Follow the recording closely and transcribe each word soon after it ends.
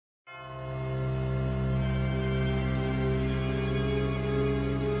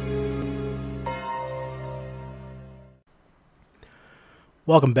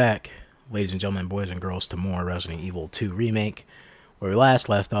Welcome back, ladies and gentlemen, boys and girls, to more Resident Evil 2 Remake. Where we last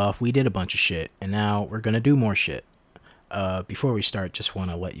left off, we did a bunch of shit, and now we're gonna do more shit. Before we start, just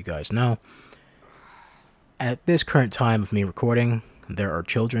want to let you guys know, at this current time of me recording, there are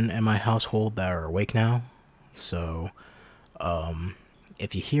children in my household that are awake now. So,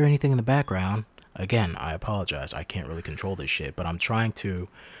 if you hear anything in the background, again, I apologize. I can't really control this shit, but I'm trying to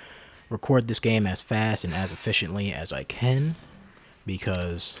record this game as fast and as efficiently as I can,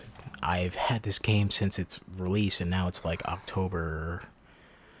 because I've had this game since its release, and now it's like October,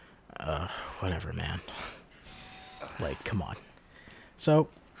 whatever, man. Like, come on. So,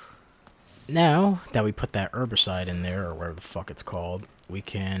 now that we put that herbicide in there, or whatever the fuck it's called, we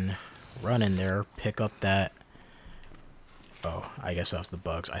can run in there, pick up that... Oh, I guess that was the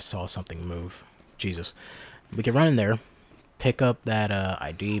bugs. I saw something move. Jesus. We can run in there, pick up that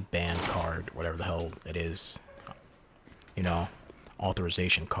ID band card, whatever the hell it is. You know,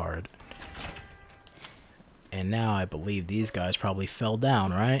 authorization card. And now I believe these guys probably fell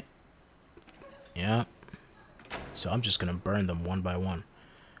down, right? Yeah. So I'm just gonna burn them one by one.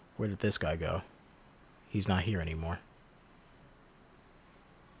 Where did this guy go? He's not here anymore.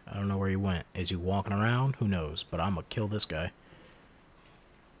 I don't know where he went. Is he walking around? Who knows? But I'm gonna kill this guy.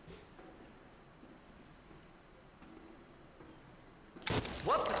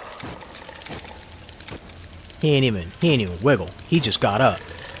 What the? He ain't even wiggle. He just got up.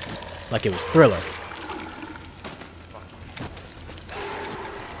 Like it was Thriller.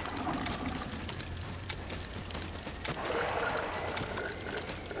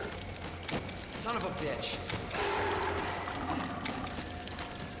 Son of a bitch.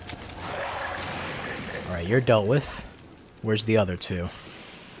 Alright, you're dealt with. Where's the other two?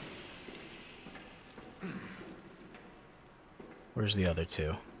 Where's the other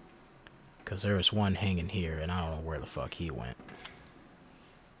two? Because there was one hanging here, and I don't know where the fuck he went.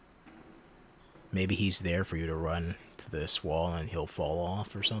 Maybe he's there for you to run to this wall and he'll fall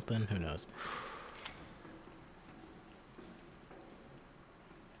off or something? Who knows?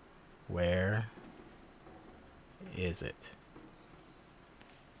 Where is it?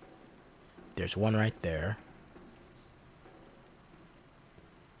 There's one right there.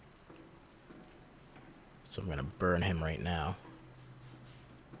 So I'm gonna burn him right now.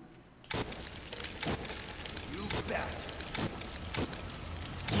 You bastard.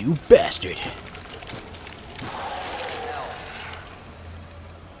 You bastard!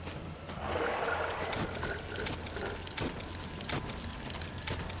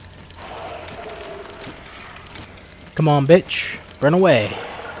 Come on, bitch. Run away.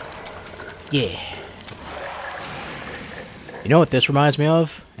 Yeah. You know what this reminds me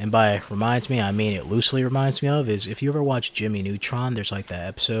of? And by reminds me, I mean it loosely reminds me of, is if you ever watch Jimmy Neutron, there's like that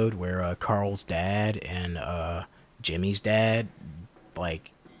episode where Carl's dad and Jimmy's dad,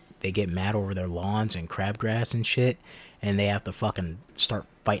 like, they get mad over their lawns and crabgrass and shit, and they have to fucking start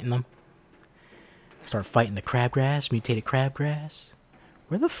fighting them. Start fighting the crabgrass, mutated crabgrass.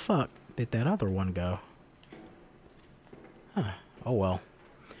 Where the fuck did that other one go? Huh. Oh well.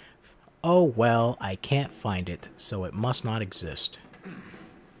 Oh well, I can't find it, so it must not exist.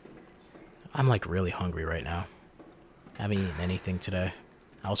 I'm like really hungry right now. I haven't eaten anything today.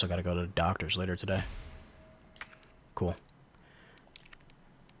 I also gotta go to the doctor's later today. Cool.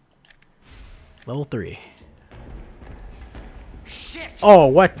 Level 3. Shit. Oh,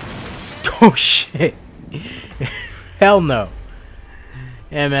 what? Oh, shit. Hell no.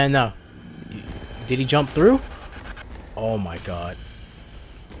 Yeah, man, no. Did he jump through? Oh, my God.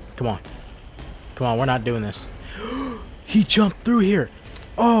 Come on. Come on, we're not doing this. He jumped through here.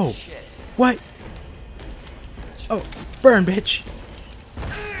 Oh. Shit. What? Oh, burn, bitch.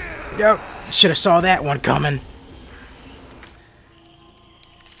 Go. Should have saw that one coming.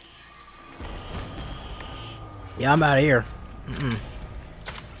 Yeah, I'm out of here.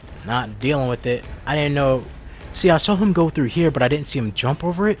 Not dealing with it. I didn't know. See, I saw him go through here, but I didn't see him jump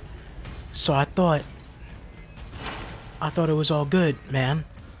over it. So I thought it was all good, man.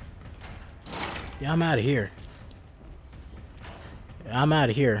 Yeah, I'm out of here. Yeah, I'm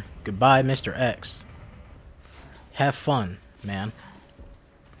out of here. Goodbye, Mr. X. Have fun, man.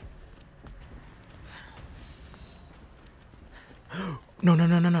 No, no,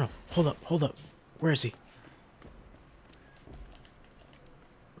 no, no, no. Hold up, hold up. Where is he?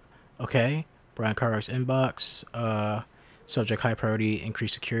 Okay. Brian Carrock's inbox. Subject high priority,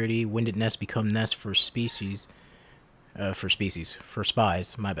 increased security. When did nests become nests for species? For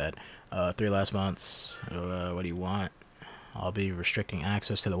spies. My bad. 3 last months. What do you want? I'll be restricting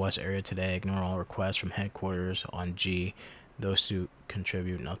access to the west area today. Ignore all requests from headquarters on G. Those who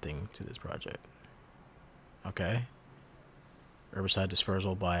contribute nothing to this project. Okay. Herbicide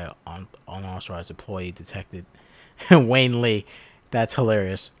dispersal by an unauthorized employee detected. Wayne Lee. That's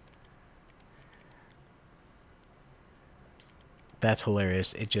hilarious. That's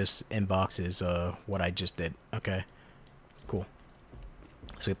hilarious. It just inboxes what I just did. Okay. Cool.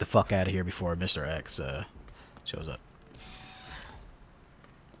 Let's get the fuck out of here before Mr. X shows up.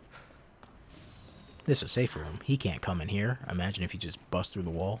 This is a safe room. He can't come in here. Imagine if he just busts through the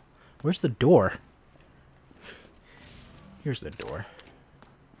wall. Where's the door? Here's the door.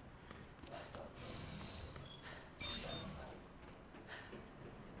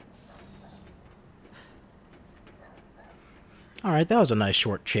 Alright, that was a nice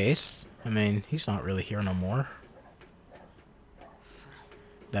short chase. I mean, he's not really here no more.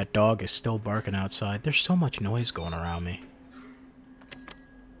 That dog is still barking outside. There's so much noise going around me.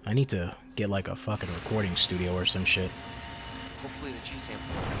 I need to get like a fucking recording studio or some shit. Hopefully the G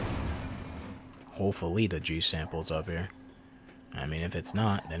sample's up here. Hopefully the G sample's up here. I mean, if it's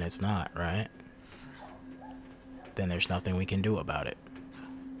not, then it's not, right? Then there's nothing we can do about it.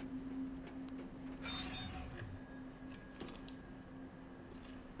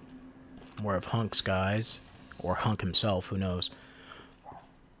 More of Hunk's guys. Or Hunk himself, who knows.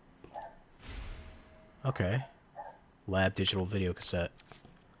 Okay. Lab digital video cassette.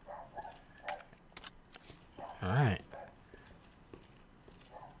 Alright.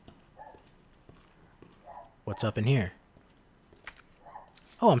 What's up in here?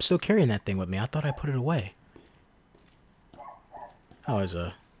 Oh, I'm still carrying that thing with me. I thought I put it away. Oh, there's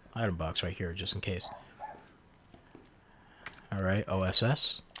a item box right here, just in case. Alright,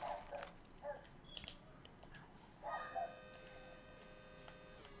 OSS.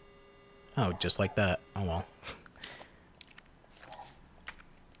 Oh, just like that. Oh well.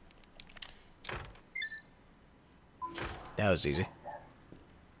 That was easy.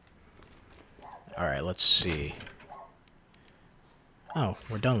 Alright, let's see. Oh,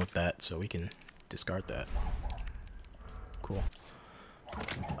 we're done with that, so we can discard that. Cool.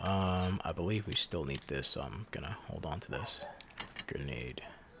 I believe we still need this, so I'm gonna hold on to this. Grenade.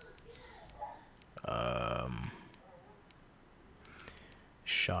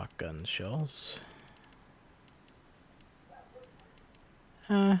 Shotgun shells.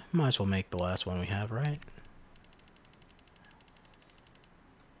 Might as well make the last one we have, right?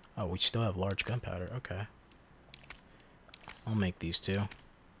 Oh, we still have large gunpowder. Okay. I'll make these two.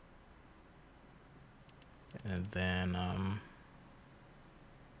 And then,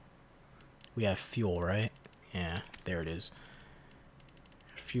 we have fuel, right? Yeah, there it is.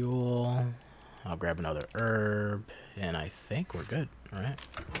 Fuel. I'll grab another herb. And I think we're good, alright?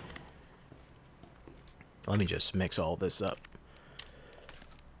 Let me just mix all this up.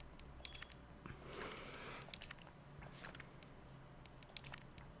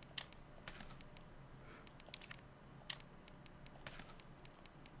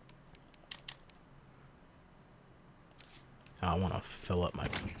 I want to fill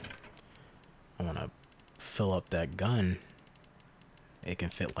up that gun. It can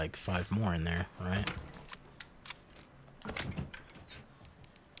fit like 5 more in there, right?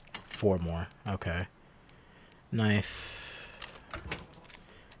 4 more. Okay. Knife.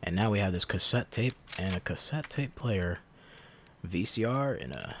 And now we have this cassette tape and a cassette tape player. VCR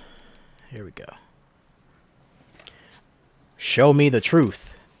and a... Here we go. Show me the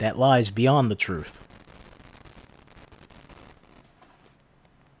truth that lies beyond the truth.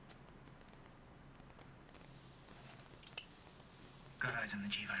 Got eyes on the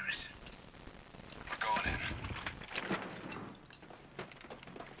G-Virus. Going in.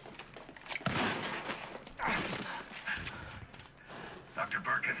 Dr.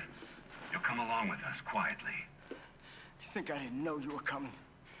 Birkin, you'll come along with us quietly. You think I didn't know you were coming?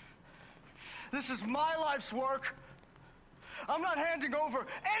 This is my life's work. I'm not handing over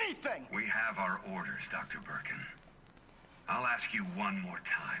anything. We have our orders, Dr. Birkin. I'll ask you one more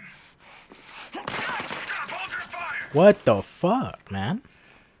time. Stop! Hold your fire! What the fuck, man?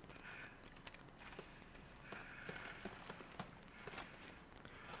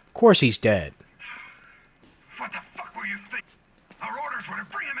 Of course he's dead. What the fuck were you thinking? Our orders were to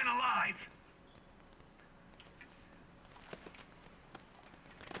bring him in alive.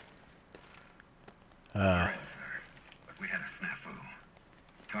 Right, sir. But we had a snafu.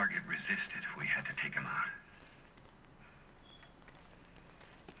 Target resisted. We had to take him out.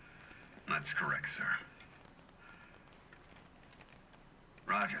 That's correct, sir.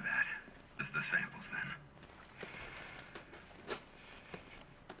 Roger that. This is the samples, then.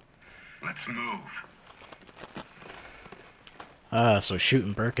 Let's move. So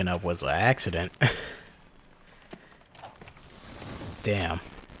shooting Birkin up was an accident. Damn.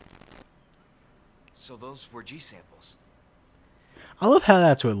 So those were G samples. I love how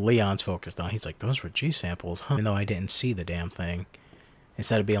that's what Leon's focused on. He's like, those were G samples, huh? Even though I didn't see the damn thing.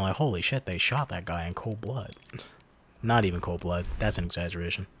 Instead of being like, holy shit, they shot that guy in cold blood. Not even cold blood. That's an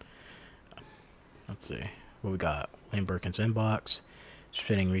exaggeration. Let's see. What we got? William Birkin's inbox.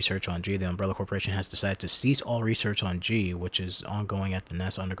 Spinning research on G. The Umbrella Corporation has decided to cease all research on G, which is ongoing at the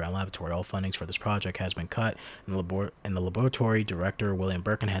Nest Underground Laboratory. All fundings for this project has been cut, and the laboratory director, William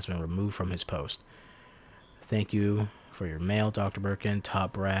Birkin, has been removed from his post. Thank you for your mail, Dr. Birkin.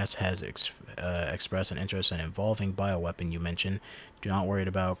 Top Brass has expressed an interest in involving bioweapon you mentioned. Do not worry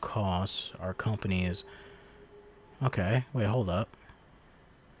about costs. Our company is... Okay, wait, hold up.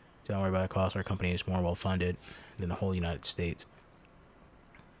 Don't worry about costs. Our company is more well-funded than the whole United States.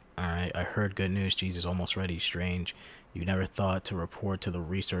 Alright, I heard good news. Jesus, almost ready. Strange. You never thought to report to the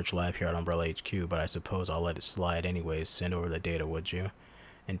research lab here at Umbrella HQ, but I suppose I'll let it slide anyways. Send over the data, would you?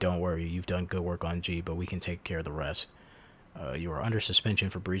 And don't worry, you've done good work on G, but we can take care of the rest. You are under suspension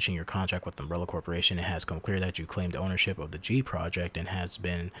for breaching your contract with the Umbrella Corporation. It has come clear that you claimed ownership of the G project and has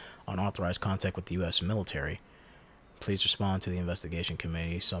been unauthorized contact with the U.S. military. Please respond to the investigation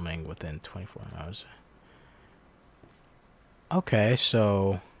committee, summoning within 24 hours. Okay,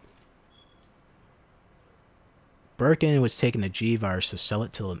 so... Birkin was taking the G virus to sell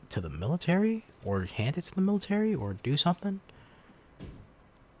it to the military? Or hand it to the military? Or do something?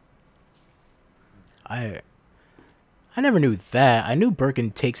 I never knew that. I knew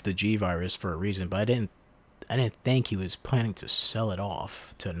Birkin takes the G virus for a reason, but I didn't think he was planning to sell it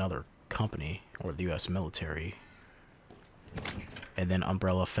off to another company or the US military. And then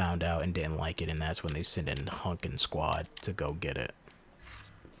Umbrella found out and didn't like it, and that's when they sent in Hunkin Squad to go get it.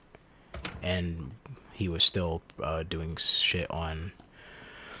 And he was still doing shit on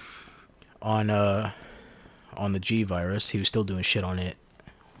the G virus. He was still doing shit on it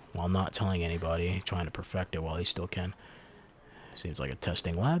while not telling anybody, trying to perfect it while he still can. Seems like a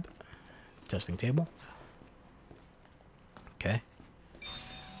testing lab. Testing table. Okay.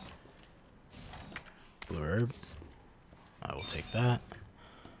 Blue herb. I will take that.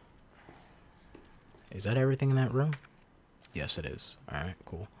 Is that everything in that room? Yes, it is. Alright,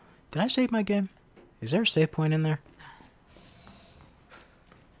 cool. Did I save my game? Is there a save point in there?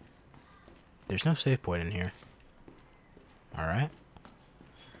 There's no save point in here. Alright.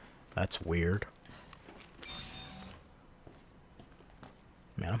 That's weird.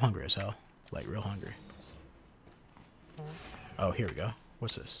 Man, I'm hungry as hell. Like, real hungry. Oh, here we go.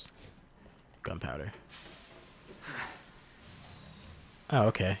 What's this? Gunpowder. Oh,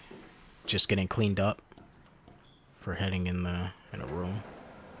 okay. Just getting cleaned up for heading in a room.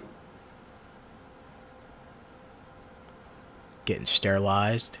 Getting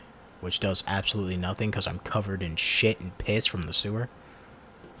sterilized, which does absolutely nothing because I'm covered in shit and piss from the sewer.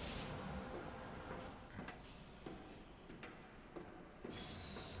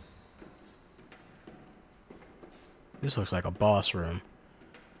 This looks like a boss room.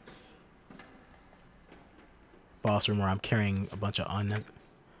 Boss room where I'm carrying a bunch of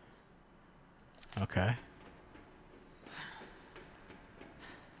Okay.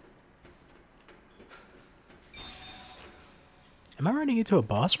 Am I running into a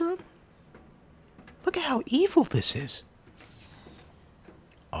boss room? Look at how evil this is.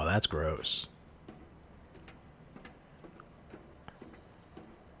 Oh, that's gross.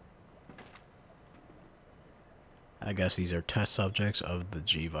 I guess these are test subjects of the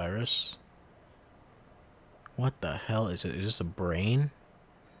G virus. What the hell is it? Is this a brain?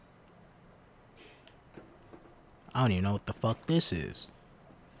 I don't even know what the fuck this is.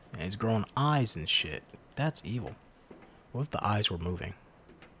 And it's growing eyes and shit. That's evil. What if the eyes were moving?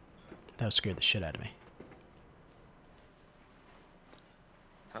 That would scare the shit out of me.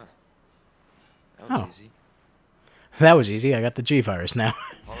 Huh. That was easy. That was easy. I got the G virus now.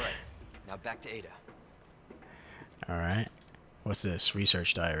 Alright. Now back to Ada. Alright. What's this?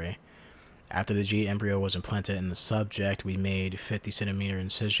 Research diary. After the G embryo was implanted in the subject, we made 50-centimeter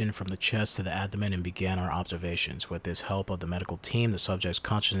incision from the chest to the abdomen and began our observations. With this help of the medical team, the subject's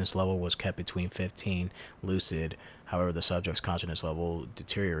consciousness level was kept between 15 lucid. However, the subject's consciousness level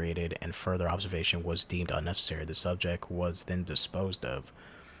deteriorated and further observation was deemed unnecessary. The subject was then disposed of.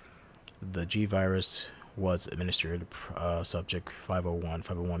 The G virus was administered. Subject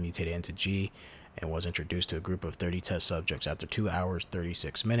 501 mutated into G and was introduced to a group of 30 test subjects. After 2 hours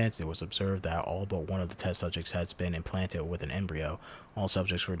 36 minutes, it was observed that all but one of the test subjects has been implanted with an embryo. All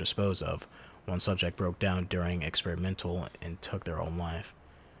subjects were disposed of. One subject broke down during experimental and took their own life.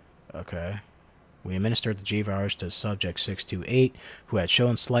 Okay. We administered the G virus to subject 628, who had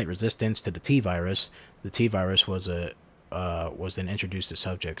shown slight resistance to the T virus. The T virus was then introduced to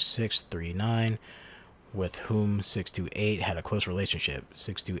subject 639, with whom 628 had a close relationship.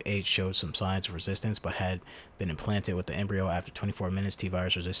 628 showed some signs of resistance, but had been implanted with the embryo after 24 minutes.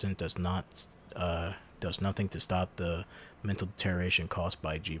 T-virus resistance does nothing to stop the mental deterioration caused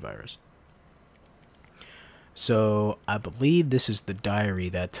by G-virus. So I believe this is the diary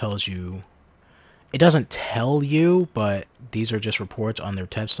that tells you. It doesn't tell you, but these are just reports on their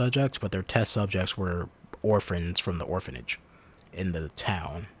test subjects. But their test subjects were orphans from the orphanage in the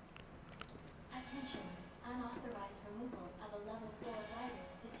town.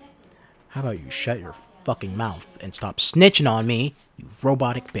 How about you shut your fucking mouth and stop snitching on me, you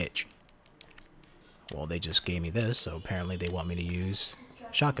robotic bitch? Well, they just gave me this, so apparently they want me to use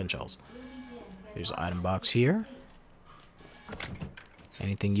shotgun shells. There's an item box here.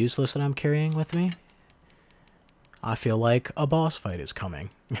 Anything useless that I'm carrying with me? I feel like a boss fight is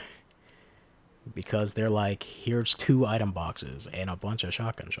coming. Because they're like, here's 2 item boxes and a bunch of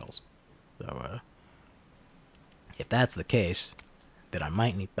shotgun shells. So, if that's the case, then I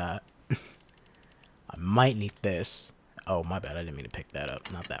might need that. I might need this. Oh, my bad. I didn't mean to pick that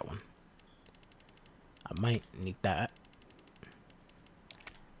up. Not that one. I might need that.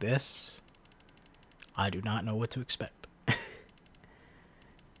 This. I do not know what to expect.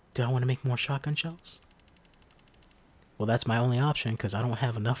 Do I want to make more shotgun shells? Well, that's my only option because I don't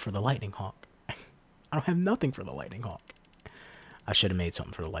have enough for the Lightning Hawk. I don't have nothing for the Lightning Hawk. I should have made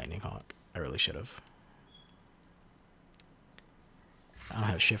something for the Lightning Hawk. I really should have. I don't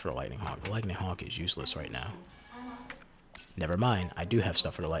have shit for the Lightning Hawk. The Lightning Hawk is useless right now. Never mind. I do have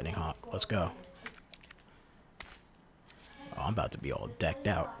stuff for the Lightning Hawk. Let's go. Oh, I'm about to be all decked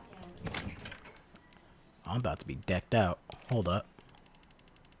out. I'm about to be decked out. Hold up.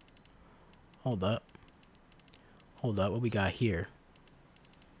 Hold up. Hold up. What we got here?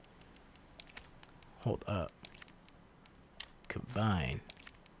 Hold up. Combine.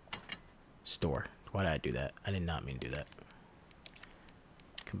 Store. Why did I do that? I did not mean to do that.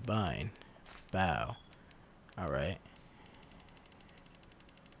 Combine. Bow. Alright.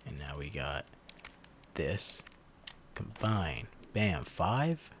 And now we got this. Combine. Bam.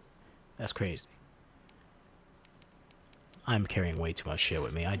 5? That's crazy. I'm carrying way too much shit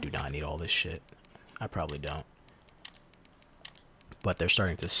with me. I do not need all this shit. I probably don't. But they're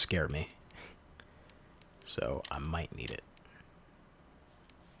starting to scare me. So I might need it.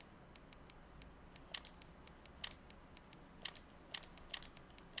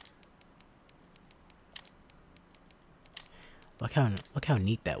 Look how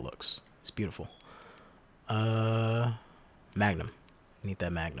neat that looks. It's beautiful. Magnum. Need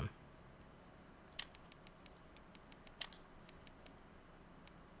that Magnum.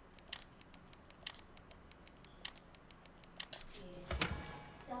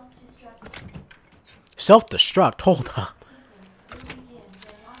 Self-destruct? Hold up.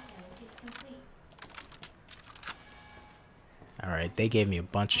 Alright, they gave me a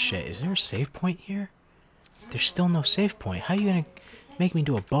bunch of shit. Is there a save point here? There's still no save point. How are you gonna make me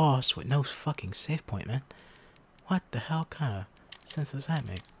do a boss with no fucking save point, man? What the hell kind of sense does that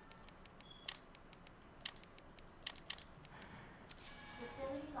make?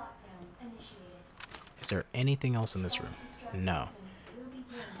 Is there anything else in this room? No.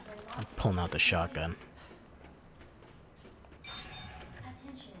 I'm pulling out the shotgun.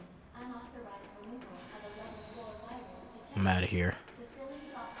 I'm out of here.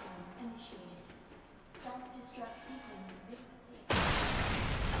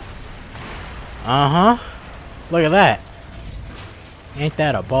 Uh-huh. Look at that. Ain't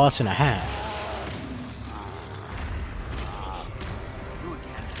that a boss and a half?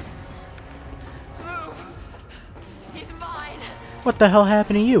 He's mine. What the hell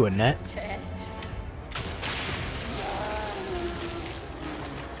happened to you, Annette? What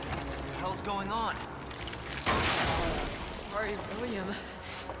the hell's going on? Sorry, William.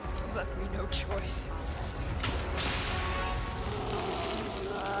 You left me no choice.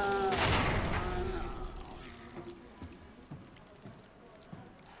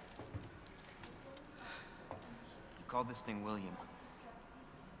 Called this thing William.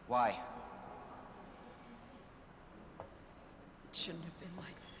 Why? It shouldn't have been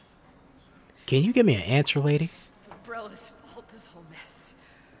like this. Can you give me an answer, lady? It's Umbrella's fault, this whole mess.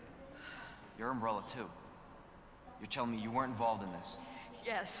 You're Umbrella too. You're telling me you weren't involved in this?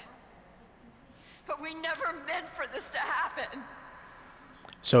 Yes. But we never meant for this to happen.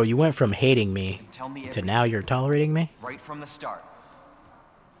 So you went from hating me to now you're tolerating me? Right from the start.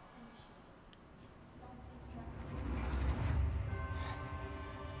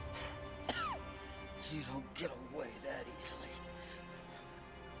 You don't get away that easily.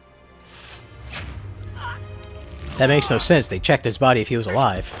 That makes no sense. They checked his body if he was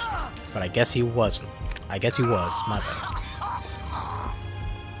alive. But I guess he wasn't. I guess he was. My bad.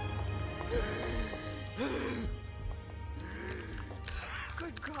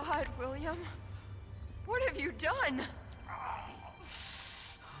 Good God, William. What have you done?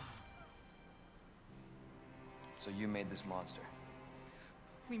 So you made this monster.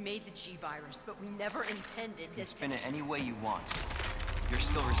 We made the G-Virus, but we never intended You can this. spin it any way you want. You're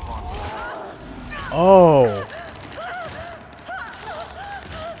still responsible. Oh.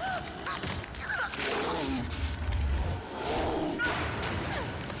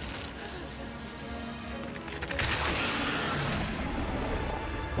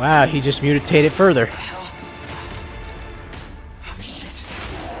 Wow, he just mutated further. Oh shit.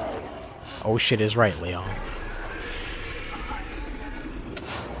 Oh shit is right, Leon.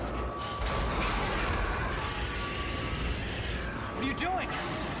 What are you doing?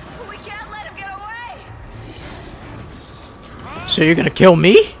 We can't let him get away! So you're gonna kill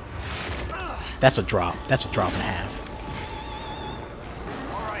me? That's a drop. That's a drop and a half.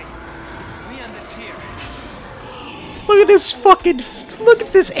 Alright. We end this here. Look at this fucking... Look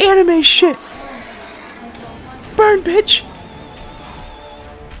at this anime shit! Burn, bitch!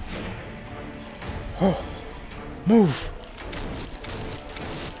 Oh. Move!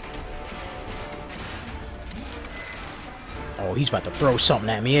 Oh, he's about to throw something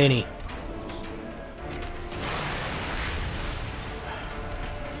at me, ain't he?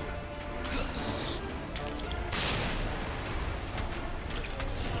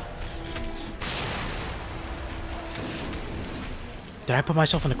 Did I put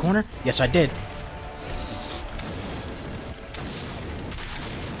myself in the corner? Yes, I did.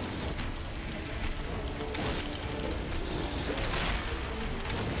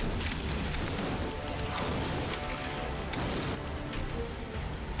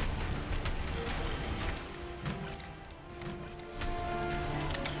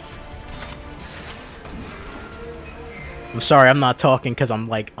 I'm sorry, I'm not talking because I'm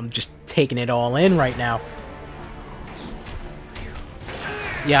just taking it all in right now.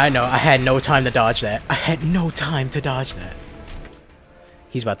 Yeah, I know. I had no time to dodge that. I had no time to dodge that.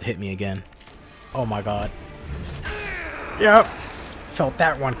 He's about to hit me again. Oh my god. Yep. Felt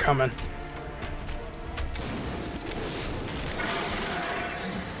that one coming.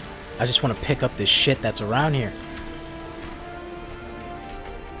 I just want to pick up this shit that's around here.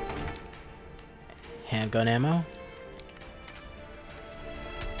 Handgun ammo.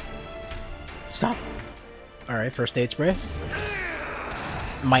 Stop. Alright, first aid spray.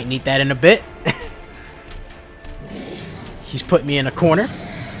 Might need that in a bit. He's put me in a corner.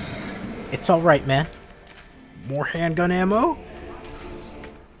 It's alright, man. More handgun ammo.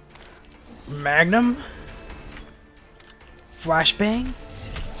 Magnum. Flashbang.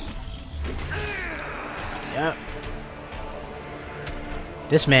 Yep.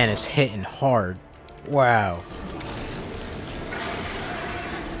 This man is hitting hard. Wow.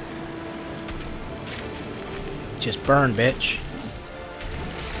 Just burn, bitch.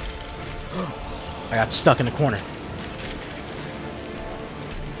 I got stuck in the corner.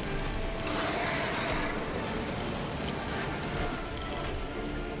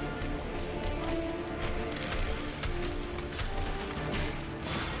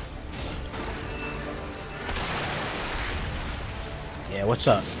 Yeah, what's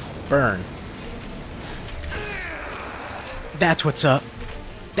up? Burn. That's what's up.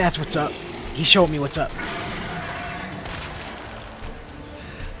 That's what's up. He showed me what's up.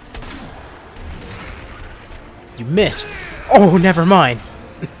 You missed. Oh, never mind.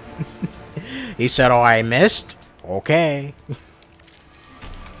 He said, oh, I missed? Okay.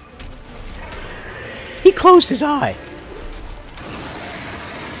 He closed his eye.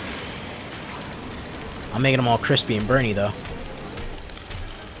 I'm making them all crispy and burny, though.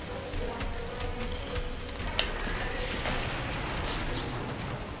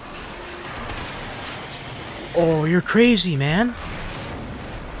 Oh, you're crazy, man.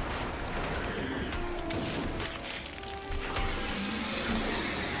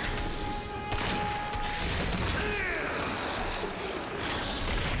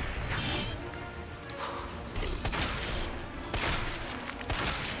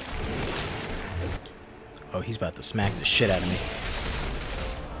 Oh, he's about to smack the shit out of me.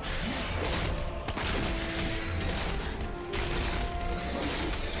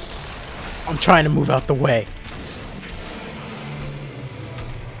 I'm trying to move out the way.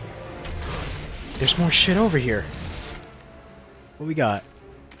 There's more shit over here. What we got?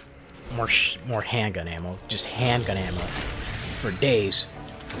 More handgun ammo. Just handgun ammo. For days.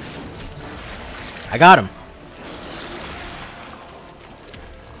 I got him.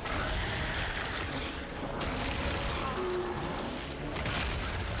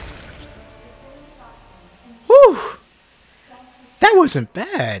 wasn't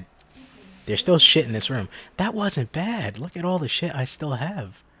bad. There's still shit in this room. That wasn't bad. Look at all the shit I still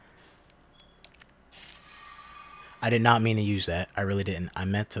have. I did not mean to use that. I really didn't. I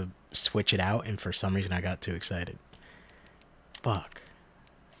meant to switch it out, and for some reason I got too excited. Fuck.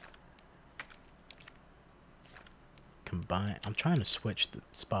 Combine. I'm trying to switch the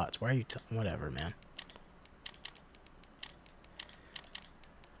spots. Why are you whatever, man.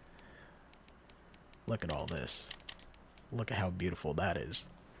 Look at all this. Look at how beautiful that is.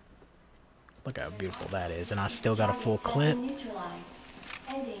 Look how beautiful that is. And I still got a full clip.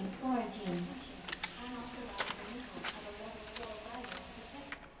 Ending quarantine.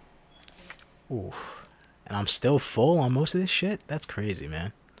 Oof. And I'm still full on most of this shit? That's crazy,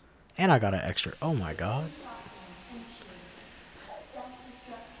 man. And I got an extra. Oh my god.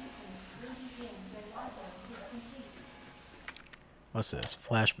 What's this?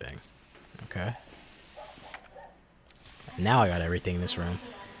 Flashbang. Okay. Now I got everything in this room.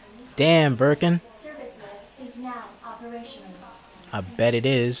 Damn, Birkin. Service lift is now operational. I bet it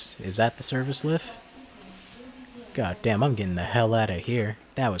is. Is that the service lift? God damn, I'm getting the hell out of here.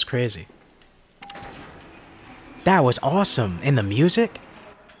 That was crazy. That was awesome. And the music?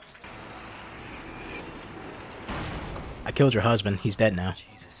 I killed your husband. He's dead now.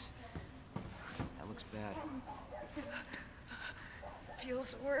 Jesus. That looks bad.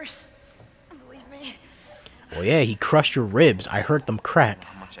 Feels worse. Believe me. Well, yeah, he crushed your ribs. I heard them crack.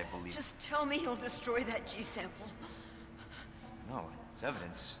 How much I believe. Just tell me you'll destroy that G sample. No, it's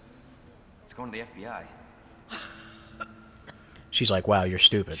evidence. It's going to the FBI. She's like, wow, you're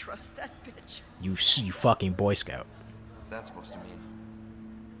stupid. Trust that bitch. You fucking Boy Scout. What's that supposed to mean?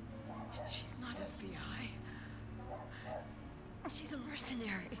 She's not FBI. She's a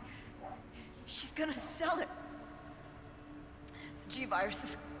mercenary. She's gonna sell it. The G-Virus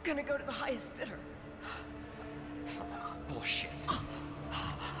is gonna go to the highest bidder. That's bullshit.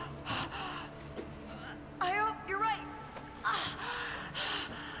 I hope you're right.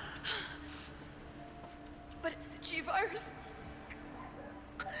 But if the G-Virus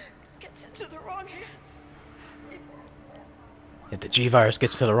gets into the wrong hands... If the G-Virus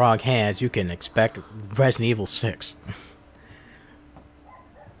gets to the wrong hands, you can expect Resident Evil 6.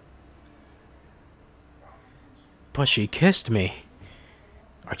 But she kissed me.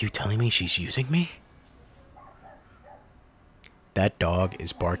 Are you telling me she's using me? That dog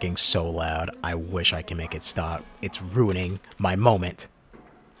is barking so loud. I wish I can make it stop. It's ruining my moment.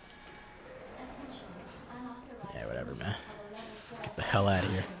 Yeah, whatever, man. Let's get the hell out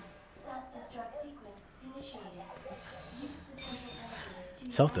of here.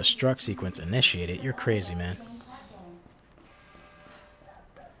 Self-destruct sequence initiated? You're crazy, man.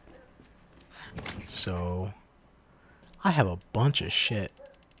 So, I have a bunch of shit.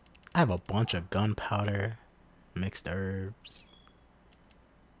 I have a bunch of gunpowder, mixed herbs.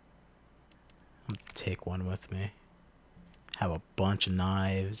 I'm gonna take one with me. Have a bunch of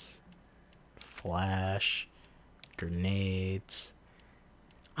knives, flash, grenades.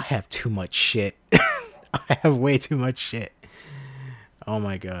 I have too much shit. I have way too much shit. Oh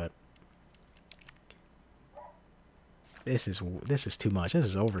my god. This is too much. This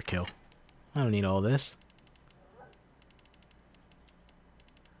is overkill. I don't need all this.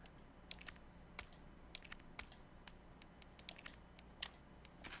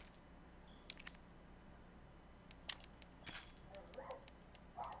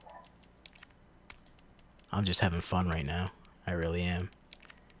 I'm just having fun right now. I really am.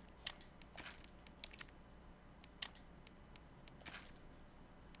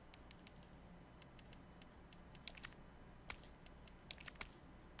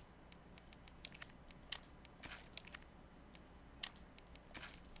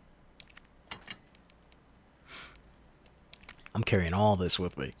 I'm carrying all this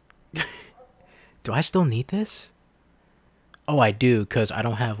with me. Do I still need this? Oh, I do, because I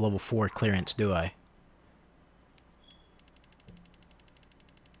don't have level 4 clearance, do I?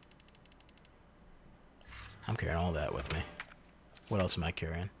 I'm carrying all that with me. What else am I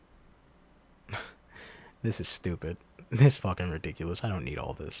carrying? This is stupid. This is fucking ridiculous. I don't need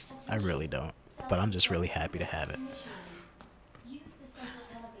all this. I really don't. But I'm just really happy to have it.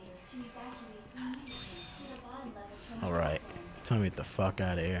 Alright. Tell me get the fuck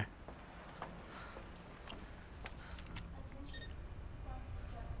out of here.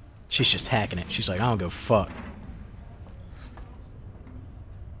 She's just hacking it. She's like, I don't give a fuck.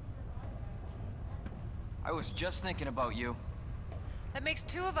 I was just thinking about you. That makes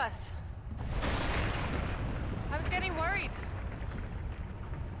 2 of us. I was getting worried.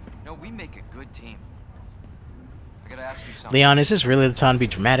 No, we make a good team. I gotta ask you something. Leon, is this really the time to be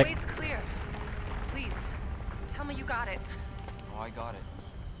dramatic? Way's clear. Please, tell me you got it. Oh, how I got it.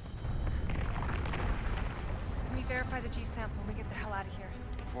 Let me verify the G sample and we get the hell out of here.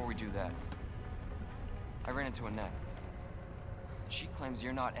 Before we do that, I ran into Annette. She claims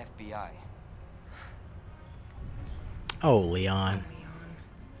you're not FBI. Oh, Leon.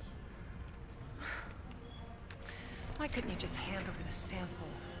 Why couldn't you just hand over the sample?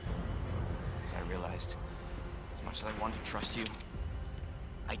 As I realized, as much as I wanted to trust you,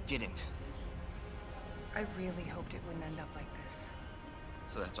 I didn't. I really hoped it wouldn't end up like this.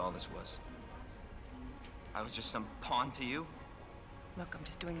 So that's all this was. I was just some pawn to you, Look, I'm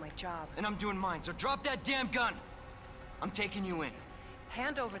just doing my job. and I'm doing mine, so drop that damn gun! I'm taking you in.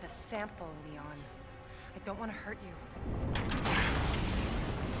 Hand over the sample, Leon. I don't want to hurt you.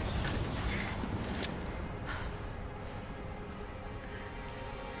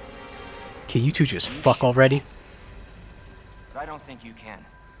 Can you two just fuck already? But I don't think you can.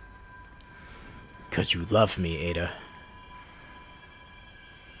 'Cause you love me, Ada.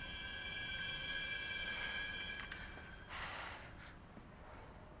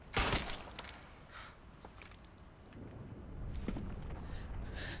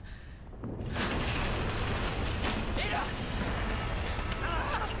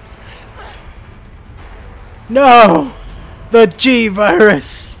 No! The G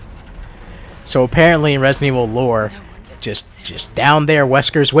virus! So apparently in Resident Evil lore, just down there,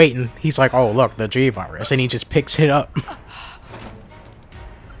 Wesker's waiting. He's like, oh look, the G virus, and he just picks it up.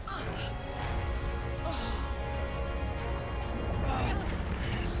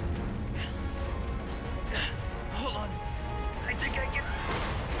 Hold on. I think I can...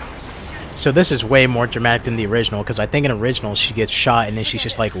 So this is way more dramatic than the original, because I think in original she gets shot and then she's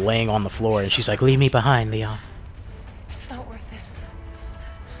just like laying on the floor and she's like, leave me behind, Leon. It's not worth it.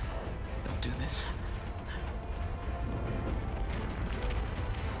 Don't do this.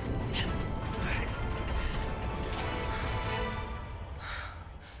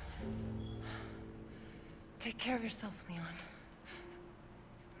 Take care of yourself, Leon.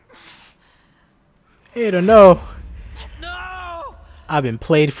 Ada, no! No! I've been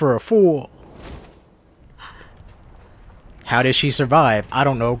played for a fool. How did she survive? I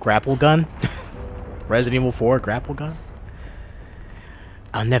don't know. Grapple gun? Resident Evil 4 grapple gun?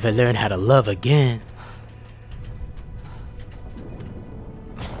 I'll never learn how to love again.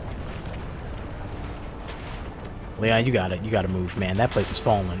 Leon, you gotta move, man. That place is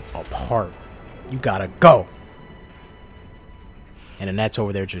falling apart. You gotta go. And Annette's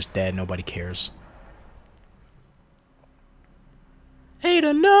over there just dead. Nobody cares.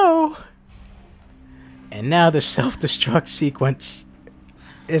 Ada, no! And now the self-destruct sequence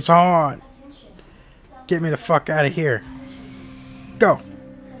is on. Get me the fuck out of here. Go.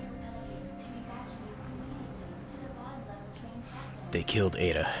 They killed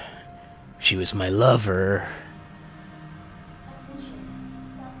Ada. She was my lover.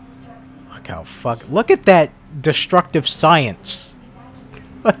 Look how look at that destructive science.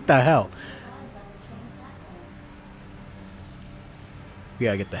 What the hell? We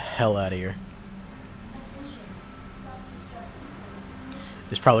gotta get the hell out of here.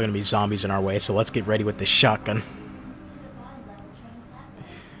 There's probably gonna be zombies in our way, so let's get ready with the shotgun.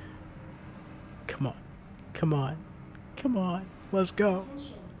 Come on. Come on. Come on. Let's go.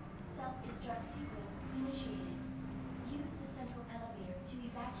 Self-destruct sequence initiated. Use the central elevator to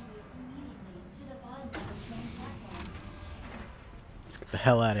evacuate immediately to the bottom of the train platform. Let's get the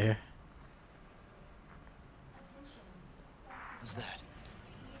hell out of here. What's that?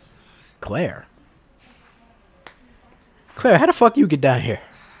 Claire. Claire, how the fuck you get down here?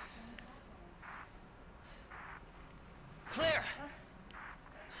 Claire!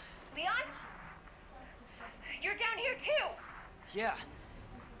 Leon? You're down here too! Yeah,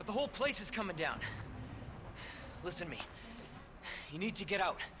 but the whole place is coming down. Listen to me. You need to get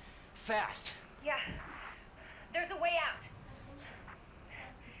out. Fast. Yeah. There's a way out.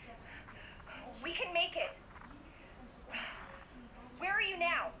 We can make it. Where are you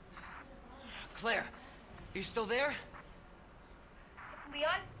now? Claire, are you still there?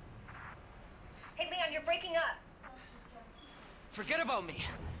 Leon? Hey, Leon, you're breaking up. Forget about me.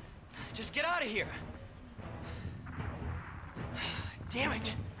 Just get out of here. Damn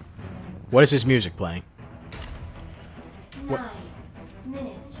it. What is this music playing? 9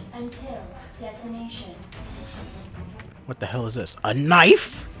 minutes until detonation. What the hell is this? A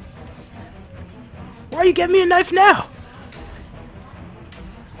knife? Why you get me a knife now?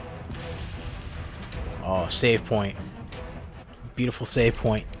 Oh, save point. Beautiful save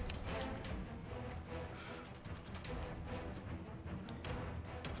point.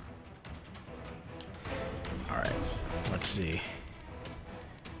 Alright, let's see.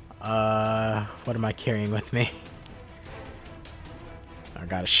 What am I carrying with me?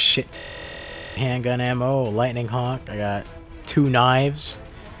 got a shit handgun ammo, lightning hawk. I got 2 knives.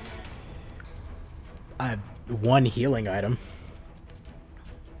 I have 1 healing item.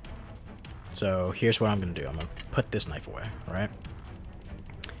 So here's what I'm gonna do. I'm gonna put this knife away, alright?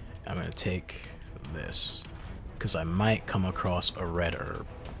 I'm gonna take this, because I might come across a red herb.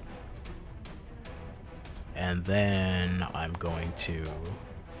 And then I'm going to...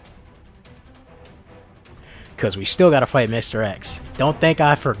 because we still gotta fight Mr. X. Don't think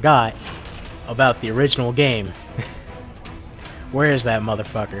I forgot about the original game. Where is that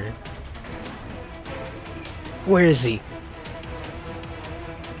motherfucker? Where is he?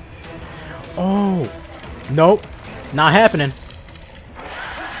 Oh! Nope. Not happening.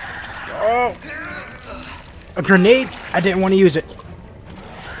 Oh! A grenade? I didn't want to use it.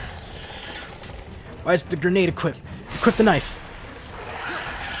 Why is the grenade equipped? Equip the knife.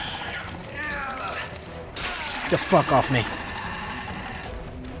 Get the fuck off me.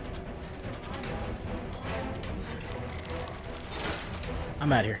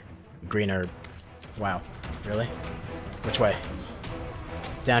 I'm out here. Green herb. Wow. Really? Which way?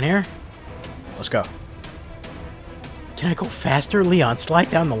 Down here? Let's go. Can I go faster? Leon,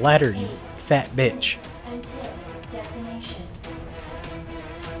 slide down the ladder, you fat bitch. Until detonation.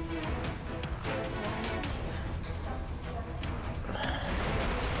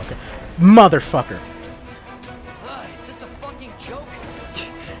 Okay. Motherfucker. Is this a fucking joke?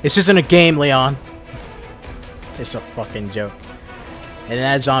 This isn't a game, Leon. It's a fucking joke. And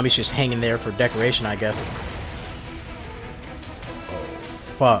that zombie's just hanging there for decoration, I guess. Oh,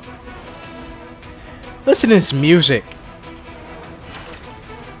 fuck. Listen to this music.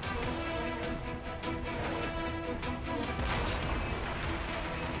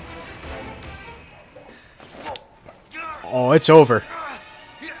 Oh, it's over.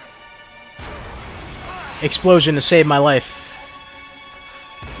 Explosion to save my life.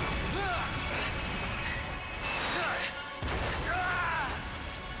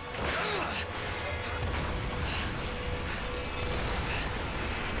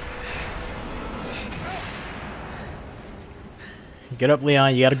 Get up,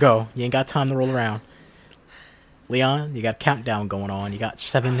 Leon. You gotta go. You ain't got time to roll around. Leon, you got a countdown going on. You got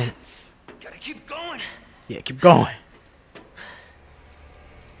 7 minutes. Gotta keep going. Yeah, keep going.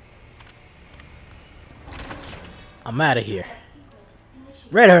 I'm out of here.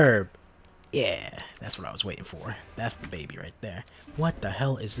 Red herb. Yeah, that's what I was waiting for. That's the baby right there. What the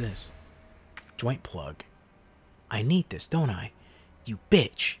hell is this? Joint plug. I need this, don't I? You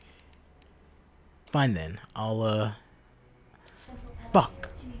bitch. Fine then. I'll, fuck.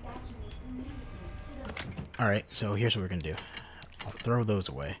 Alright, so here's what we're gonna do. I'll throw those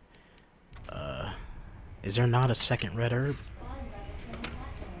away. Is there not a second red herb?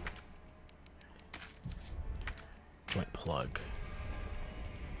 Joint plug.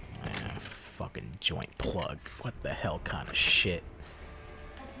 Fucking joint plug. What the hell kind of shit?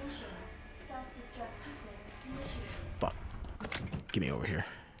 Fuck. Get me over here.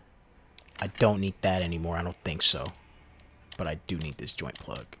 I don't need that anymore. I don't think so. But I do need this joint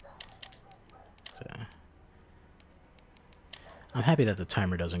plug. So I'm happy that the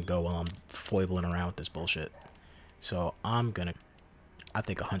timer doesn't go while I'm foibling around with this bullshit. So I'm gonna... I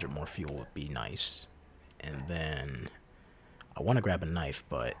think 100 more fuel would be nice. And then I want to grab a knife,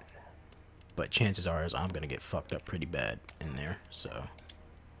 but chances are I'm gonna get fucked up pretty bad in there. So,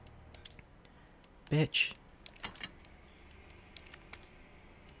 bitch.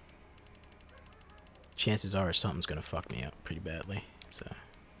 Chances are something's gonna fuck me up pretty badly. So,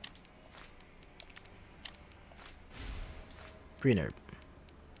 green herb.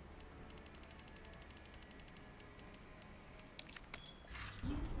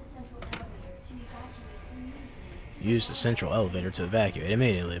 Use the central elevator to evacuate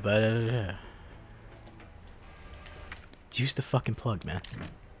immediately, but use the fucking plug, man.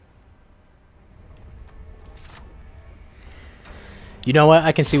 You know what?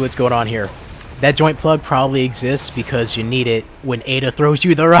 I can see what's going on here. That joint plug probably exists because you need it when Ada throws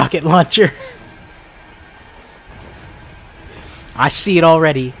you the rocket launcher. I see it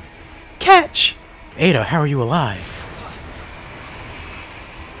already. Catch! Ada, how are you alive?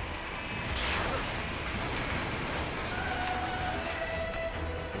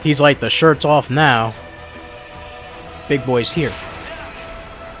 He's like, the shirt's off now. Big boy's here.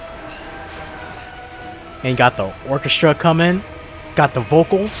 And got the orchestra coming. Got the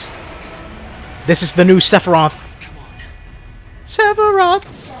vocals. This is the new Sephiroth.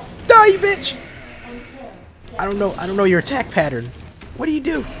 Sephiroth! Die, you bitch! I don't know your attack pattern. What do you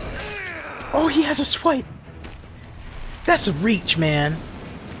do? Oh, he has a swipe. That's a reach, man.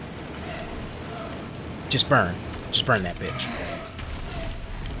 Just burn. Just burn that bitch.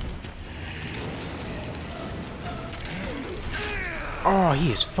 Oh,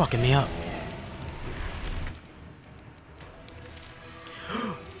 he is fucking me up.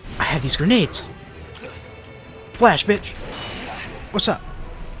 I have these grenades. Flash, bitch. What's up?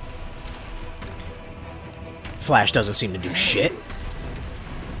 Flash doesn't seem to do shit.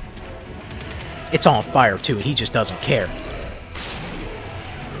 It's on fire too, and he just doesn't care.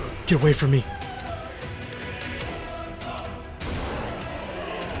 Get away from me.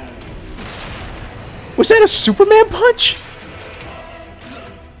 Was that a Superman punch?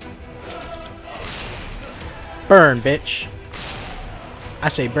 Burn, bitch. I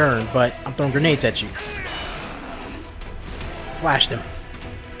say burn, but I'm throwing grenades at you. Flashed him.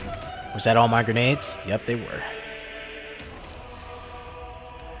 Was that all my grenades? Yep, they were.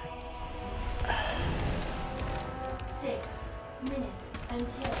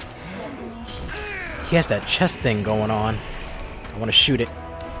 He has that chest thing going on. I want to shoot it.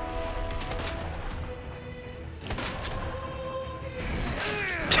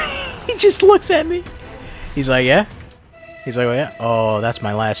 He just looks at me. He's like, yeah? He's like, oh, yeah? Oh, that's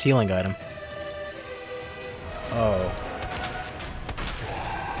my last healing item. Oh.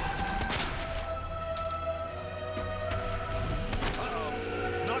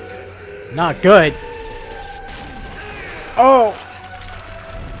 Not good. Oh!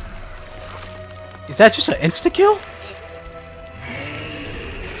 Is that just an insta-kill?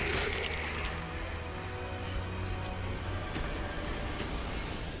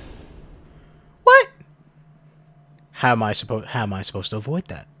 What? How am I supposed to avoid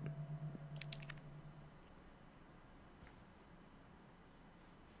that?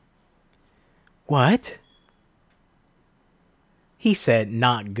 What? He said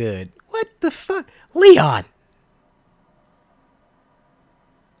not good. What the fuck? Leon!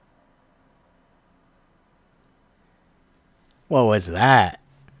 What was that?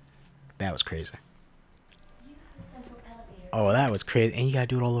 That was crazy. Oh, that was crazy. And you gotta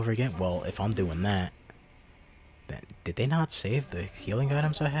do it all over again? Well, if I'm doing that, then did they not save the healing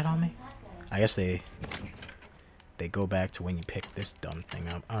items I had on me? I guess they go back to when you pick this dumb thing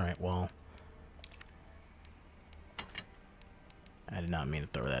up. Alright, well. I did not mean to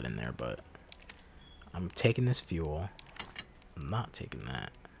throw that in there, but I'm taking this fuel. I'm not taking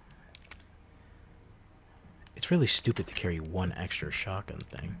that. It's really stupid to carry one extra shotgun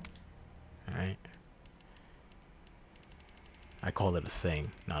thing. Alright? I call it a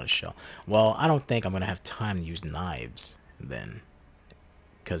thing, not a shell. Well, I don't think I'm going to have time to use knives then.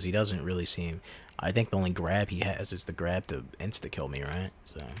 Because he doesn't really seem... I think the only grab he has is the grab to insta-kill me, right?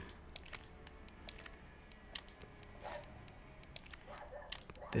 So...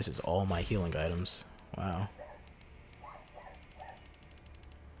 This is all my healing items. Wow.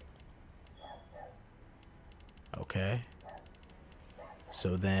 Okay.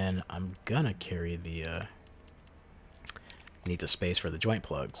 So then I'm gonna carry the need the space for the joint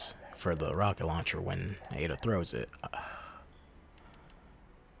plugs for the rocket launcher when Ada throws it.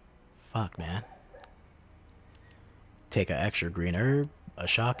 Fuck, man. Take an extra green herb, a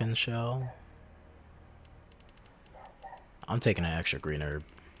shotgun shell. I'm taking an extra green herb.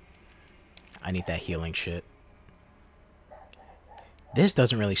 I need that healing shit. This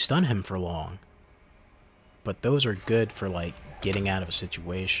doesn't really stun him for long. But those are good for, like, getting out of a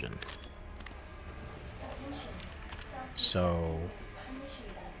situation. So...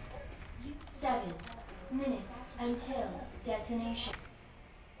 7 minutes until detonation.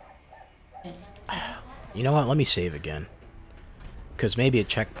 You know what? Let me save again. Because maybe it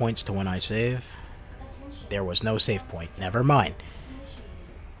checkpoints to when I save. There was no save point. Never mind.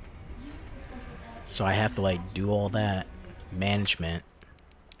 So I have to, like, do all that management.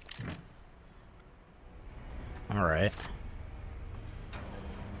 Alright.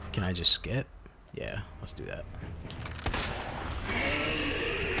 Can I just skip? Yeah, let's do that.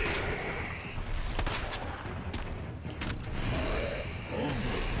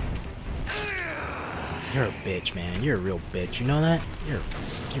 You're a bitch, man. You're a real bitch. You know that? You're a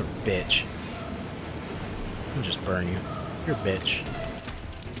bitch. I'll just burn you. You're a bitch.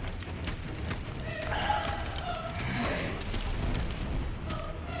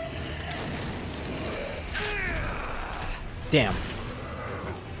 Damn.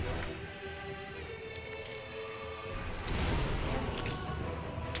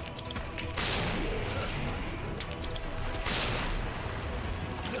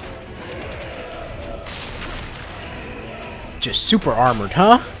 Just super armored,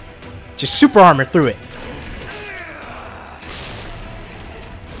 huh? Just super armored through it.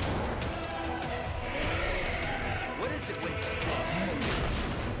 What is it with this thing?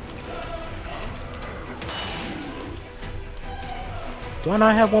 Do I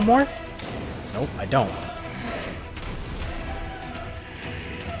not have one more? Nope, I don't.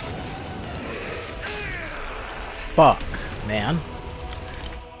 fuck, man?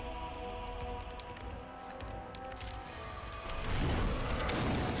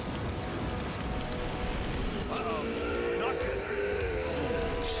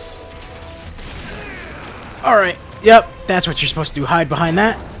 Alright, yep, that's what you're supposed to do. Hide behind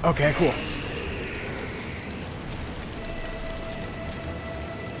that. Okay, cool.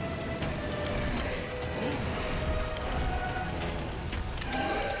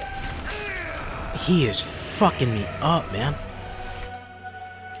 He is fucking me up, man.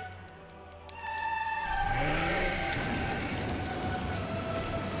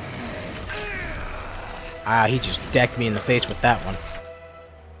 Ah, he just decked me in the face with that one.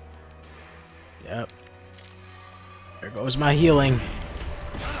 Yep. There goes my healing.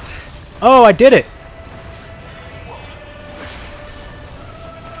 Oh, I did it!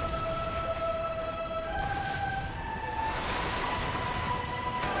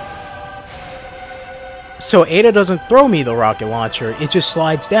 So Ada doesn't throw me the rocket launcher, it just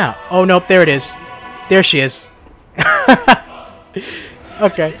slides down. Oh, nope, there it is. There she is.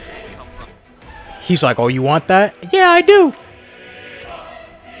 Okay. He's like, oh, you want that? Yeah, I do!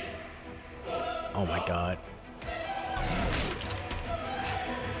 Oh my god.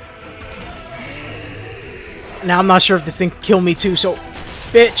 Now I'm not sure if this thing can kill me too, so...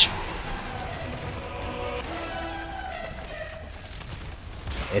 Bitch!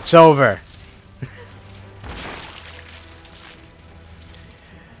 It's over.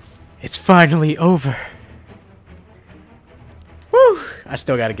 It's finally over. Whew! I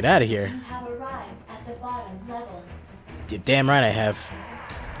still gotta get out of here. You have arrived at the bottom level. You're damn right I have.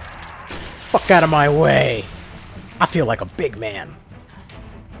 Fuck out of my way. I feel like a big man.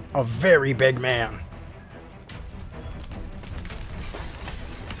 A very big man.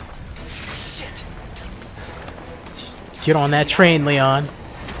 Shit. Get on that train, Leon.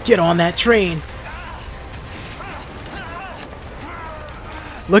 Get on that train.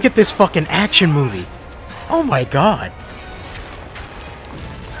 Look at this fucking action movie. Oh my god.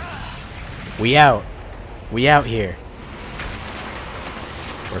 We out. We out here.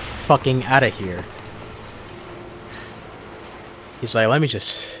 We're fucking out of here. He's like, let me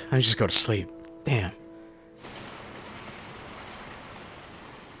just go to sleep. Damn.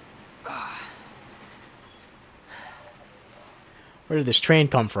 Where did this train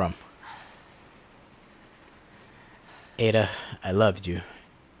come from? Ada, I loved you.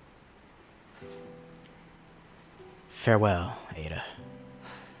 Farewell, Ada.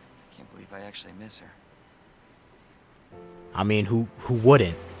 Can't believe I actually miss her. I mean, who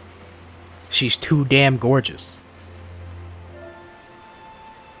wouldn't? She's too damn gorgeous.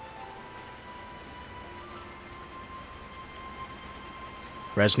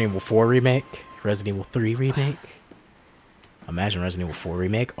 Resident Evil 4 remake? Resident Evil 3 remake? Imagine Resident Evil 4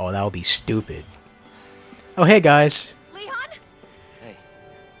 remake. Oh, that would be stupid. Oh, hey guys. Leon? Hey,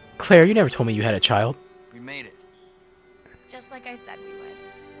 Claire, you never told me you had a child. we made it. Just like I said we would.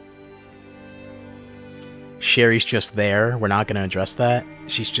 Sherry's just there. We're not gonna address that.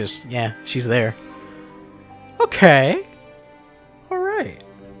 She's just, yeah, she's there. Okay. Alright.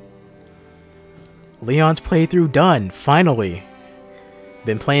 Leon's playthrough done. Finally.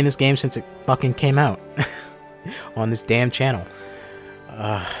 Been playing this game since it fucking came out. On this damn channel.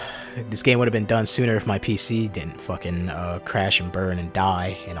 This game would have been done sooner if my PC didn't fucking crash and burn and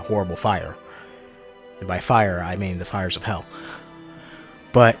die in a horrible fire. And by fire, I mean the fires of hell.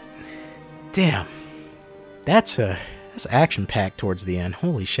 But, damn. That's action-packed towards the end.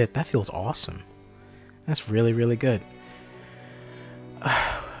 Holy shit, that feels awesome. That's really, really good.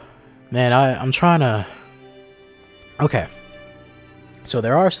 Man, I'm trying to... Okay. So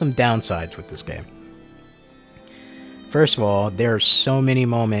there are some downsides with this game. First of all, there are so many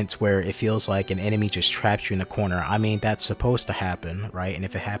moments where it feels like an enemy just traps you in a corner. I mean, that's supposed to happen, right? And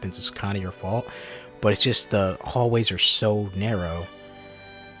if it happens, it's kind of your fault. But it's just the hallways are so narrow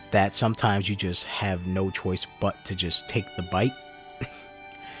that sometimes you just have no choice but to just take the bite.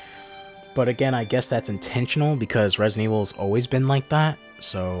 But again, I guess that's intentional because Resident Evil's always been like that.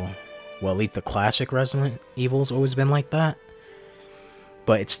 So, well, at least the classic Resident Evil's always been like that.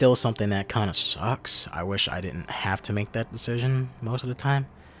 But it's still something that kind of sucks. I wish I didn't have to make that decision most of the time.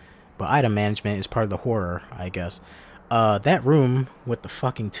 But item management is part of the horror, I guess. That room with the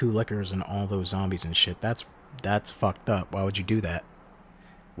fucking 2 lickers and all those zombies and shit, that's fucked up. Why would you do that?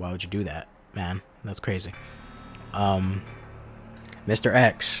 Why would you do that, man? That's crazy. Mr.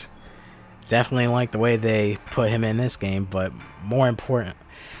 X. Definitely like the way they put him in this game, but more important,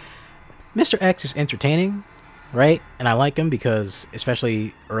 Mr. X is entertaining, right? And I like him because,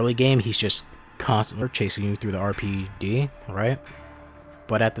 especially early game, he's just constantly chasing you through the RPD, right?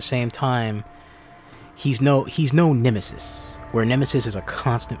 But at the same time, he's no Nemesis, where Nemesis is a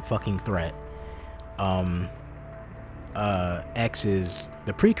constant fucking threat. X is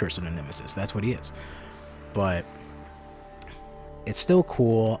the precursor to Nemesis. That's what he is. But it's still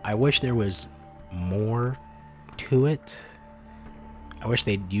cool. I wish there was more to it. I wish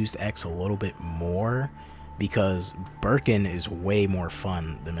they'd used X a little bit more, because Birkin is way more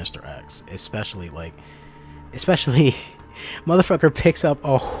fun than Mr. X. Especially motherfucker picks up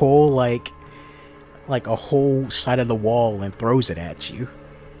a whole like a whole side of the wall and throws it at you.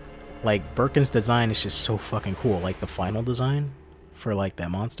 Like, Birkin's design is just so fucking cool. Like, the final design for, like,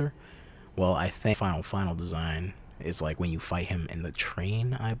 that monster. Well, I think final design is, like, when you fight him in the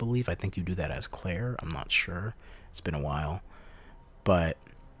train, I believe. I think you do that as Claire. I'm not sure. It's been a while. But,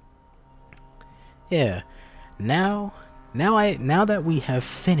 yeah. Now that we have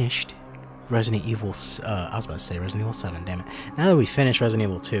finished Resident Evil... I was about to say Resident Evil 7, damn it. Now that we finished Resident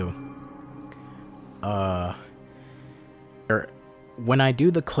Evil 2... when I do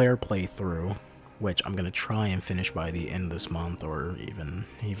the Claire playthrough, which I'm gonna try and finish by the end of this month, or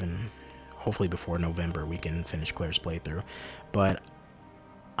even hopefully before November we can finish Claire's playthrough, but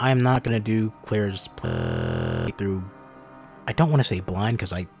I'm not gonna do Claire's playthrough. I don't want to say blind,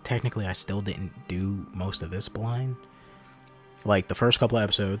 because I still didn't do most of this blind. Like, the first couple of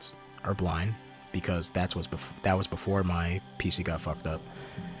episodes are blind, because that was before my PC got fucked up,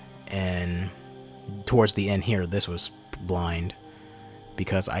 and towards the end here, this was blind,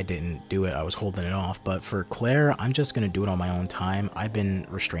 because I didn't do it. I was holding it off. But for Claire, I'm just gonna do it on my own time. I've been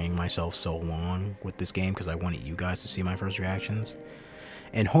restraining myself so long with this game because I wanted you guys to see my first reactions,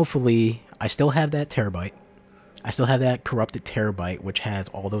 and hopefully I still have that terabyte. I still have that corrupted terabyte, which has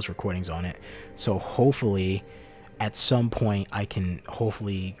all those recordings on it. So hopefully at some point I can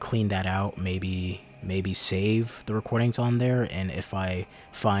hopefully clean that out, maybe save the recordings on there, and if I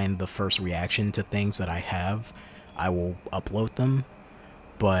find the first reaction to things that I have, I will upload them.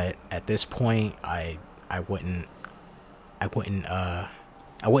 But at this point, I wouldn't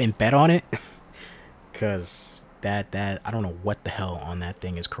bet on it, because that I don't know what the hell on that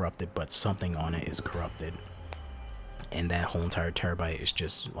thing is corrupted, but something on it is corrupted, and that whole entire terabyte is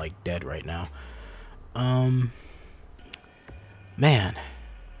just like dead right now. Man,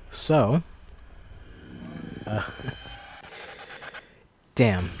 so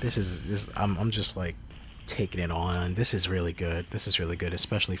damn, I'm just like taking it on. This is really good. This is really good,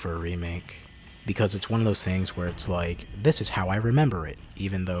 especially for a remake, because it's one of those things where it's like, this is how I remember it,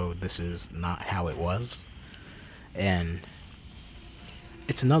 even though this is not how it was. And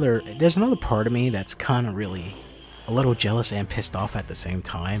there's another part of me that's kind of really a little jealous and pissed off at the same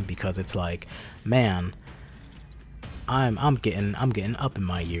time, because it's like, man, I'm getting up in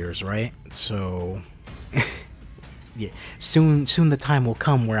my years, right? So yeah, soon the time will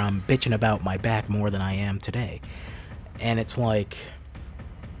come where I'm bitching about my back more than I am today. And it's like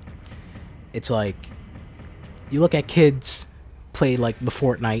you look at kids play like the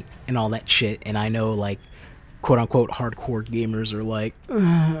Fortnite and all that shit, and I know, like, quote unquote hardcore gamers are like,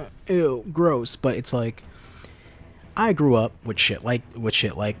 ew, gross, but it's like, I grew up with shit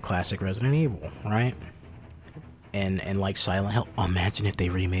like classic Resident Evil, right? And like Silent Hill. Imagine if they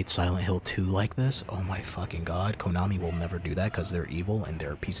remade Silent Hill 2 like this. Oh my fucking god. Konami will never do that because they're evil and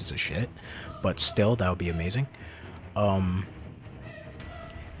they're pieces of shit. But still, that would be amazing. But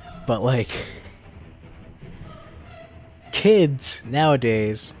like, kids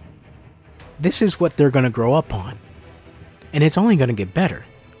nowadays, this is what they're gonna grow up on. And it's only gonna get better.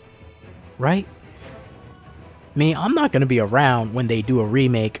 Right? I mean, I'm not gonna be around when they do a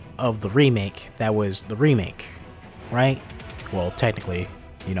remake of the remake that was the remake. Right? Well, technically,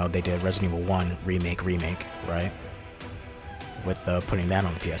 you know, they did Resident Evil 1 remake, right? With putting that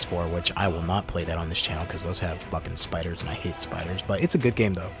on the PS4, which I will not play that on this channel because those have fucking spiders and I hate spiders. But it's a good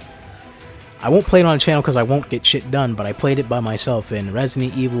game though. I won't play it on the channel because I won't get shit done, but I played it by myself in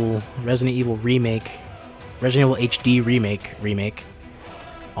Resident Evil Remake, Resident Evil HD remake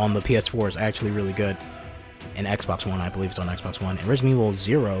on the PS4 is actually really good. And Xbox One, I believe it's on Xbox One. And Resident Evil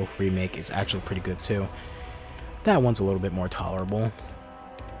 0 remake is actually pretty good too. That one's a little bit more tolerable,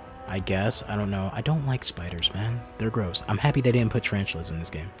 I guess. I don't know. I don't like spiders, man. They're gross. I'm happy they didn't put tarantulas in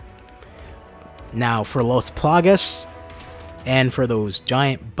this game. Now, for Los Plagas, and for those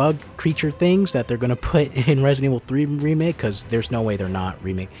giant bug creature things that they're going to put in Resident Evil 3 Remake, because there's no way they're not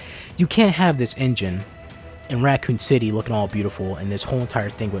remake. You can't have this engine in Raccoon City looking all beautiful, and this whole entire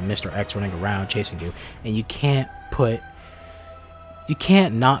thing with Mr. X running around chasing you, and you can't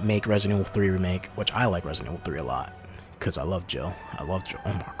not make Resident Evil 3 Remake, which I like Resident Evil 3 a lot, because I love Jill. Oh my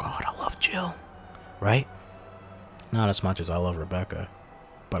god, I love Jill. Right? Not as much as I love Rebecca,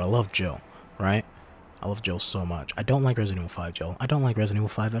 but I love Jill, right? I love Jill so much. I don't like Resident Evil 5, Jill. I don't like Resident Evil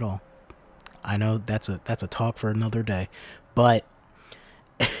 5 at all. I know that's a talk for another day, but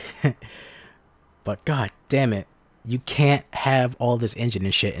but god damn it, you can't have all this engine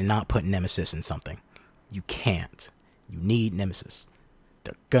and shit and not put Nemesis in something. You can't. You need Nemesis.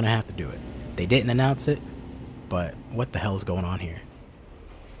 They're gonna have to do it. They didn't announce it, but what the hell is going on here?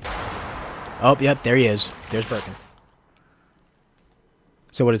 Oh, yep, there he is. There's Birkin.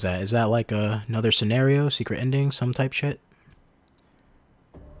 So what is that? Is that like another scenario, secret ending, some type shit?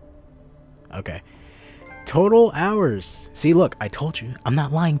 Okay. Total hours. See, look, I told you. I'm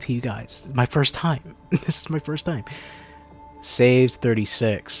not lying to you guys. This is my first time. This is my first time. Saves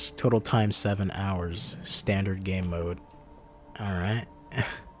 36. Total time 7 hours. Standard game mode. Alright.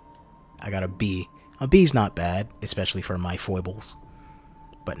 I got a B. A B's not bad, especially for my foibles.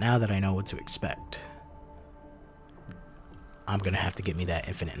 But now that I know what to expect, I'm gonna have to get me that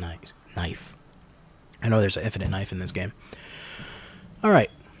infinite knife. I know there's an infinite knife in this game.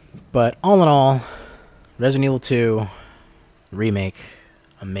 Alright. But all in all, Resident Evil 2 remake,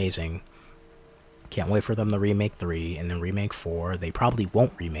 amazing. Can't wait for them to remake 3 and then remake 4. They probably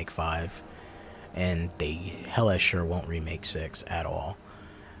won't remake 5, and they hella sure won't remake 6 at all.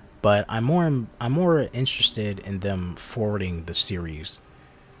 But I'm more interested in them forwarding the series,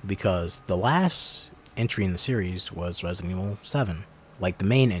 because the last entry in the series was Resident Evil 7, like the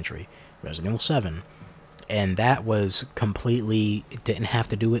main entry, Resident Evil 7. And that was completely, it didn't have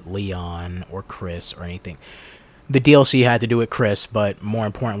to do with Leon or Chris or anything. The DLC had to do with Chris, but more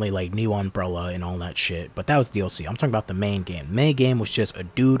importantly, like New Umbrella and all that shit. But that was DLC. I'm talking about the main game. The main game was just a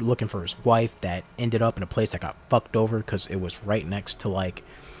dude looking for his wife that ended up in a place that got fucked over because it was right next to, like,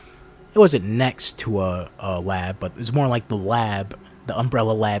 it wasn't next to a lab, but it was more like the lab, the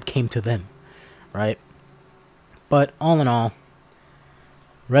Umbrella lab came to them, right? But all in all,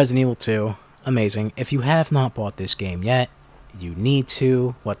 Resident Evil 2, amazing. If you have not bought this game yet, you need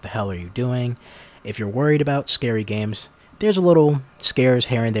to. What the hell are you doing? If you're worried about scary games, there's a little scares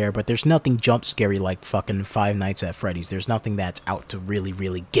here and there, but there's nothing jump scary like fucking Five Nights at Freddy's. There's nothing that's out to really,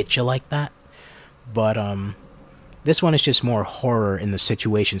 really get you like that. But this one is just more horror in the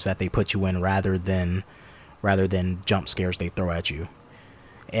situations that they put you in rather than jump scares they throw at you.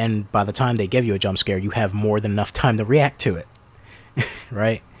 And by the time they give you a jump scare, you have more than enough time to react to it.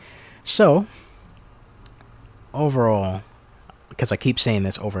 Right? So, overall, because I keep saying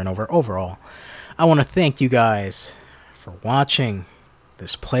this over and over, overall, I want to thank you guys for watching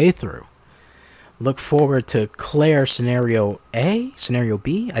this playthrough. Look forward to Claire Scenario A? Scenario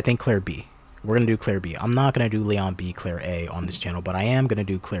B? I think Claire B. We're going to do Claire B. I'm not going to do Leon B, Claire A on this channel, but I am going to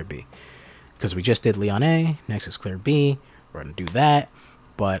do Claire B. Because we just did Leon A, next is Claire B. We're going to do that,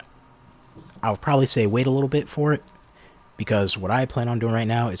 but I'll probably say wait a little bit for it. Because what I plan on doing right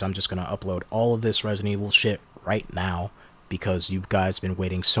now is I'm just going to upload all of this Resident Evil shit right now. Because you guys been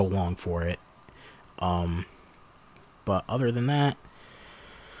waiting so long for it. But other than that,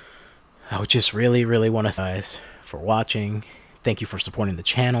 I would just really, really want to thank you guys for watching. Thank you for supporting the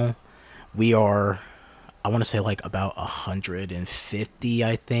channel. We are, I want to say like about 150,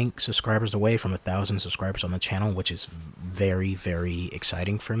 I think, subscribers away from 1,000 subscribers on the channel. Which is very, very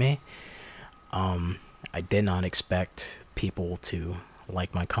exciting for me. I did not expect people to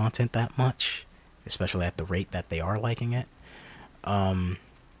like my content that much, especially at the rate that they are liking it.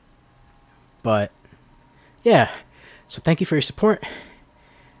 But yeah, so thank you for your support,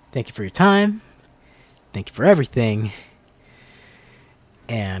 thank you for your time, thank you for everything,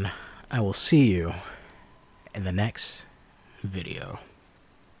 and I will see you in the next video.